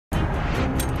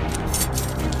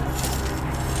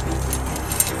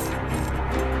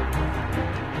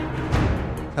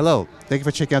Hello, thank you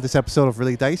for checking out this episode of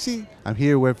Really Dicey. I'm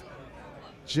here with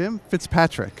Jim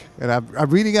Fitzpatrick, and I'm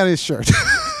reading out his shirt.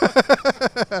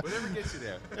 Whatever gets you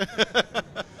there.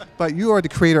 But you are the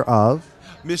creator of...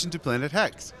 Mission to Planet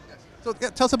Hexx. So yeah,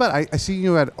 tell us about it. I see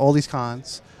you at all these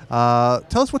cons.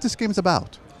 Tell us what this game is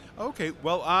about. Okay,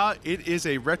 well, it is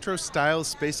a retro-style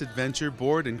space adventure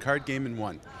board and card game in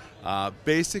one.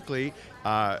 Basically,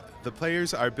 the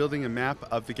players are building a map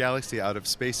of the galaxy out of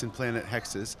space and planet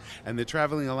hexes, and they're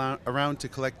traveling around to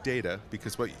collect data,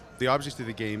 because the object of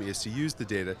the game is to use the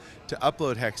data to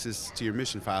upload hexes to your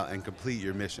mission file and complete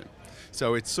your mission.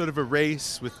 So it's sort of a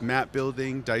race with map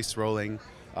building, dice rolling,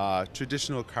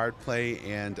 traditional card play,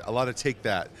 and a lot of take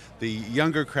that. The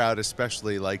younger crowd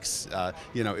especially likes,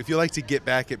 if you like to get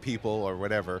back at people or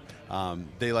whatever,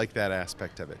 they like that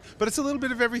aspect of it. But it's a little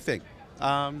bit of everything.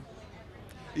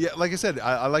 Yeah, like I said,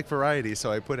 I like variety, so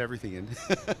I put everything in.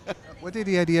 Where did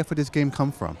the idea for this game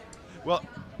come from? Well,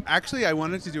 actually, I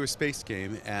wanted to do a space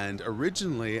game, and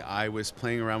originally I was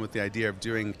playing around with the idea of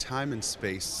doing time and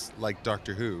space like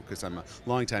Doctor Who, because I'm a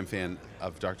longtime fan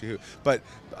of Doctor Who. But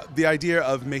the idea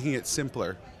of making it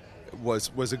simpler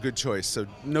was a good choice. So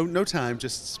no time,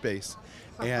 just space.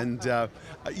 And,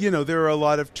 there are a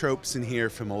lot of tropes in here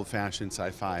from old-fashioned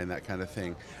sci-fi and that kind of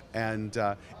thing. And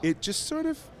it just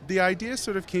the idea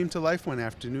sort of came to life one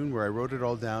afternoon where I wrote it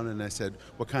all down and I said,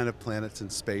 what kind of planets in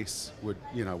space would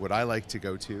I like to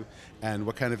go to? And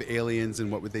what kind of aliens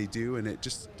and what would they do? And it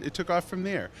took off from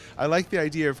there. I like the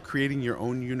idea of creating your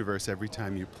own universe every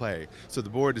time you play. So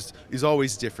the board is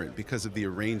always different because of the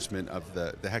arrangement of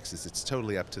the hexes. It's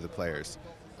totally up to the players.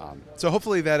 So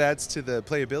hopefully that adds to the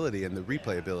playability and the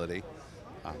replayability.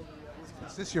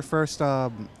 Is this your first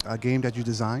game that you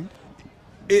designed?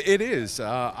 It is.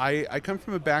 I come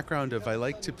from a background of I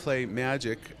like to play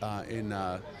Magic in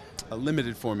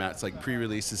limited formats like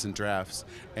pre-releases and drafts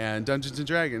and Dungeons and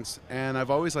Dragons, and I've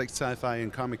always liked sci-fi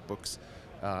and comic books.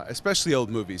 Especially old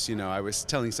movies. I was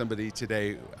telling somebody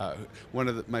today, one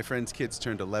of my friend's kids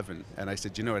turned 11, and I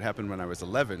said, it happened when I was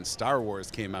 11. Star Wars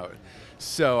came out.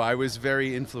 So I was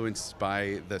very influenced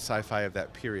by the sci-fi of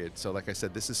that period. So like I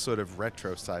said, this is sort of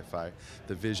retro sci-fi,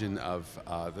 the vision of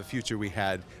the future we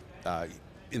had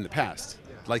in the past,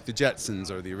 like the Jetsons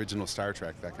or the original Star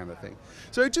Trek, that kind of thing.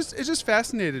 So it just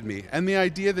fascinated me, and the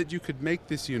idea that you could make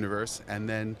this universe and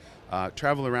then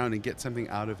travel around and get something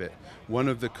out of it. One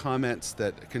of the comments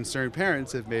that concerned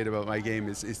parents have made about my game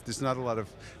is there's not a lot of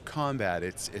combat.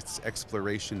 It's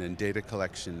exploration and data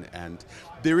collection, and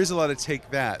there is a lot of take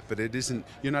that, but it isn't.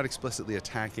 You're not explicitly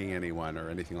attacking anyone or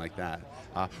anything like that,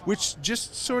 which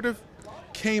just sort of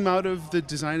came out of the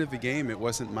design of the game. It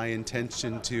wasn't my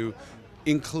intention to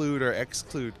include or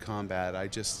exclude combat. I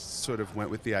just sort of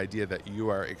went with the idea that you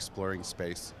are exploring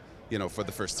space, for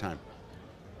the first time.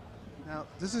 Now,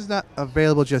 this is not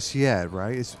available just yet,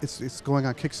 right? It's going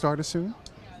on Kickstarter soon?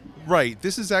 Right.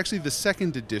 This is actually the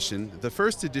second edition. The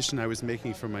first edition I was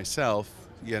making for myself,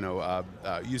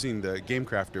 using the Game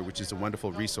Crafter, which is a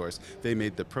wonderful resource. They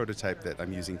made the prototype that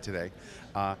I'm using today.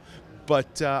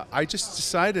 But I just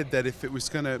decided that if it was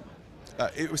going to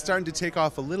it was starting to take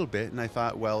off a little bit, and I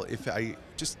thought, well, if I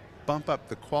just bump up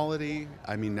the quality,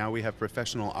 now we have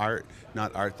professional art,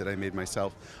 not art that I made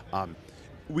myself,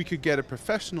 we could get a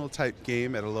professional type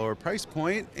game at a lower price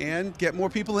point and get more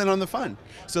people in on the fun.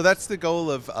 So that's the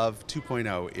goal of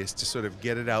 2.0, is to sort of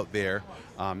get it out there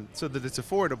so that it's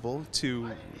affordable to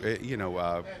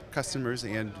customers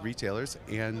and retailers,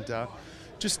 and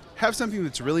just have something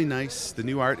that's really nice. The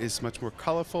new art is much more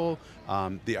colorful.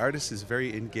 The artist is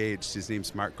very engaged. His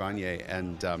name's Mark Gagne,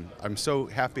 and I'm so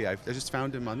happy. I just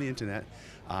found him on the internet.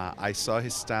 I saw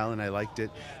his style and I liked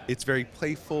it. It's very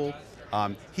playful.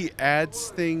 He adds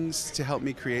things to help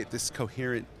me create this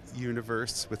coherent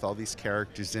universe with all these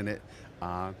characters in it.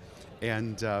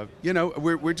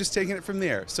 We're just taking it from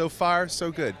there. So far,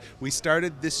 so good. We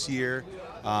started this year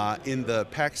in the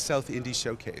PAX South Indie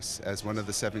Showcase as one of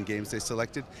the 7 games they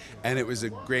selected, and it was a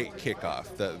great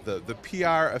kickoff. The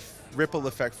PR ripple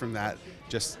effect from that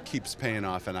just keeps paying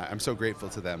off, and I'm so grateful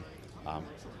to them.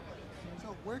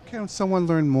 So where can someone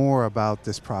learn more about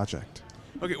this project?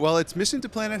 Okay, well, it's Mission to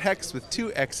Planet Hexx with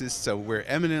 2 X's, so we're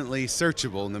eminently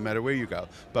searchable no matter where you go.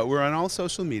 But we're on all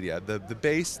social media.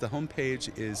 The home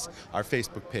page is our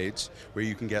Facebook page, where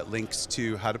you can get links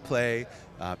to how to play,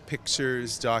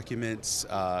 pictures, documents,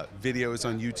 videos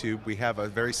on YouTube. We have a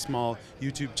very small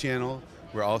YouTube channel.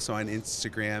 We're also on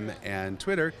Instagram and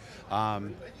Twitter.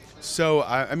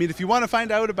 If you want to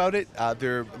find out about it,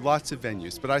 there are lots of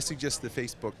venues, but I suggest the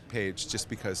Facebook page just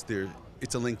because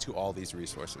it's a link to all these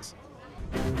resources.